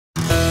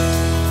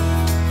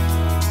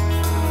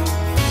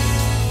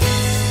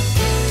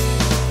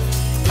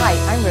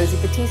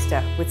Rosie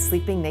Battista with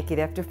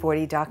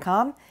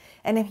sleepingnakedafter40.com,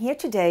 and I'm here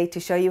today to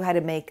show you how to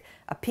make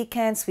a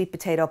pecan sweet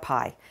potato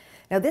pie.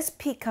 Now this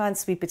pecan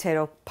sweet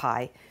potato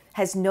pie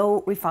has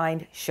no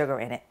refined sugar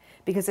in it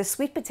because the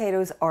sweet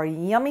potatoes are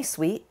yummy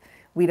sweet.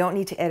 We don't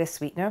need to add a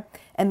sweetener,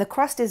 and the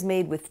crust is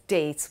made with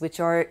dates, which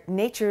are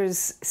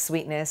nature's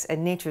sweetness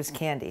and nature's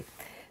candy.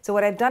 So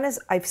what I've done is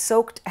I've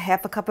soaked a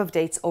half a cup of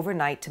dates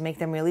overnight to make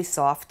them really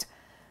soft,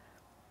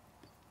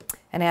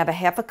 and I have a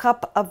half a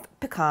cup of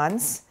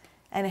pecans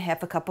and a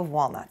half a cup of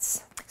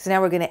walnuts. So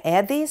now we're going to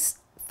add these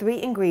three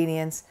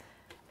ingredients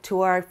to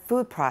our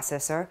food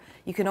processor.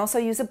 You can also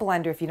use a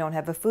blender if you don't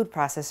have a food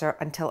processor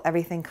until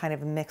everything kind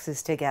of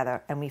mixes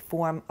together and we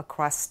form a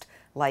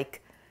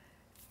crust-like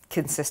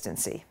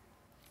consistency.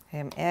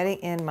 I'm adding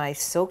in my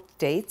soaked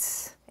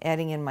dates,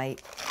 adding in my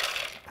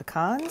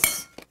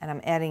pecans, and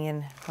I'm adding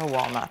in her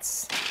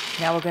walnuts.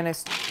 Now we're going to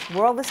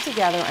swirl this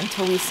together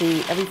until we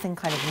see everything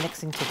kind of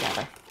mixing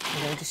together.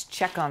 I'm going to just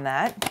check on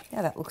that.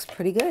 Yeah, that looks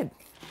pretty good.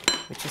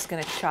 We're just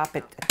going to chop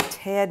it a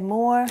tad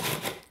more.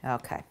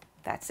 Okay,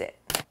 that's it.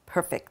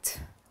 Perfect.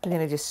 We're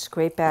going to just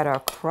scrape out our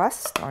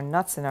crust, our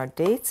nuts and our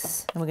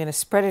dates, and we're going to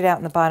spread it out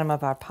in the bottom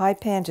of our pie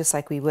pan just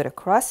like we would a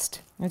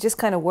crust. And just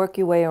kind of work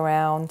your way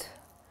around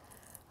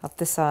up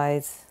the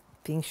sides,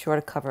 being sure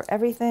to cover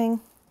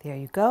everything. There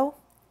you go.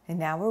 And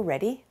now we're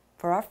ready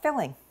for our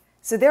filling.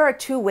 So there are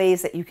two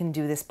ways that you can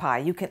do this pie.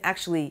 You can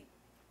actually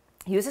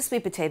use a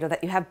sweet potato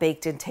that you have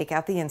baked and take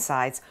out the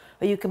insides,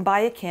 or you can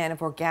buy a can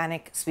of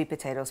organic sweet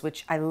potatoes,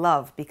 which I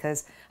love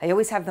because I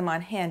always have them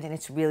on hand and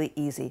it's really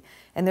easy.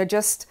 And they're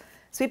just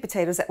sweet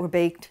potatoes that were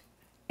baked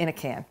in a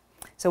can.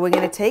 So we're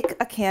going to take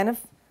a can of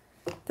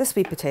the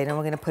sweet potato and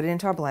we're going to put it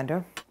into our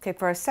blender. Okay,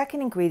 for our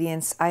second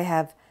ingredients, I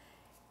have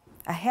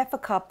a half a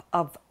cup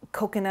of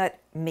coconut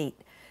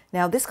meat.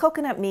 Now this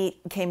coconut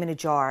meat came in a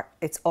jar.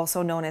 It's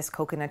also known as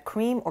coconut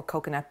cream or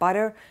coconut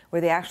butter,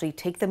 where they actually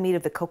take the meat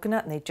of the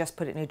coconut and they just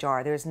put it in a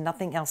jar. There's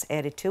nothing else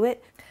added to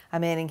it.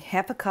 I'm adding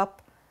half a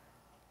cup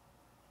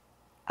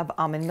of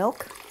almond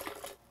milk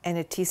and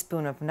a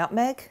teaspoon of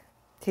nutmeg,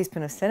 a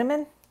teaspoon of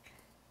cinnamon,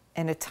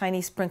 and a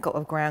tiny sprinkle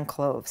of ground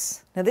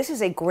cloves. Now this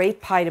is a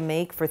great pie to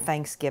make for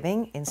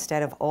Thanksgiving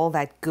instead of all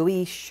that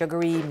gooey,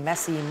 sugary,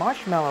 messy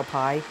marshmallow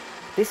pie.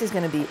 This is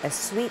going to be as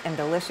sweet and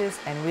delicious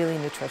and really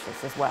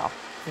nutritious as well.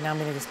 So now I'm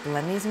going to just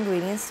blend these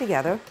ingredients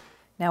together.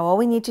 Now all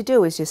we need to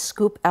do is just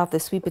scoop out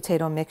the sweet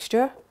potato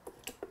mixture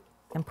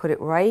and put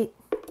it right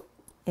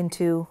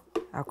into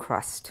our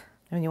crust.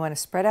 And you want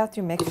to spread out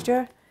your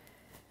mixture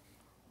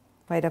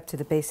right up to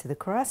the base of the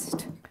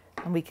crust.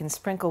 And we can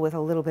sprinkle with a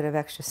little bit of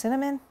extra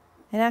cinnamon.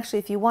 And actually,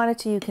 if you wanted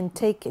to, you can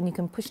take and you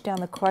can push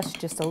down the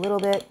crust just a little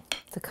bit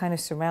to kind of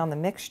surround the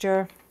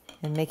mixture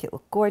and make it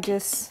look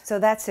gorgeous. So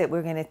that's it.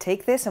 We're going to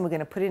take this and we're going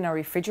to put it in our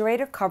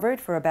refrigerator covered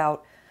for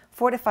about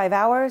 4 to 5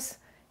 hours,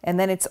 and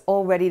then it's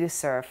all ready to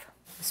serve.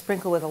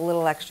 Sprinkle with a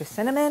little extra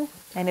cinnamon,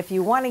 and if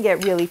you want to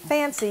get really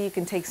fancy, you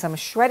can take some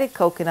shredded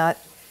coconut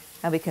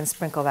and we can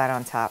sprinkle that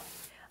on top.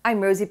 I'm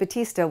Rosie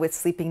Battista with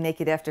Sleeping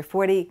Naked After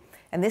 40,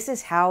 and this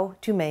is how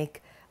to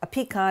make a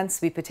pecan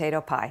sweet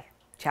potato pie.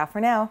 Ciao for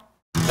now.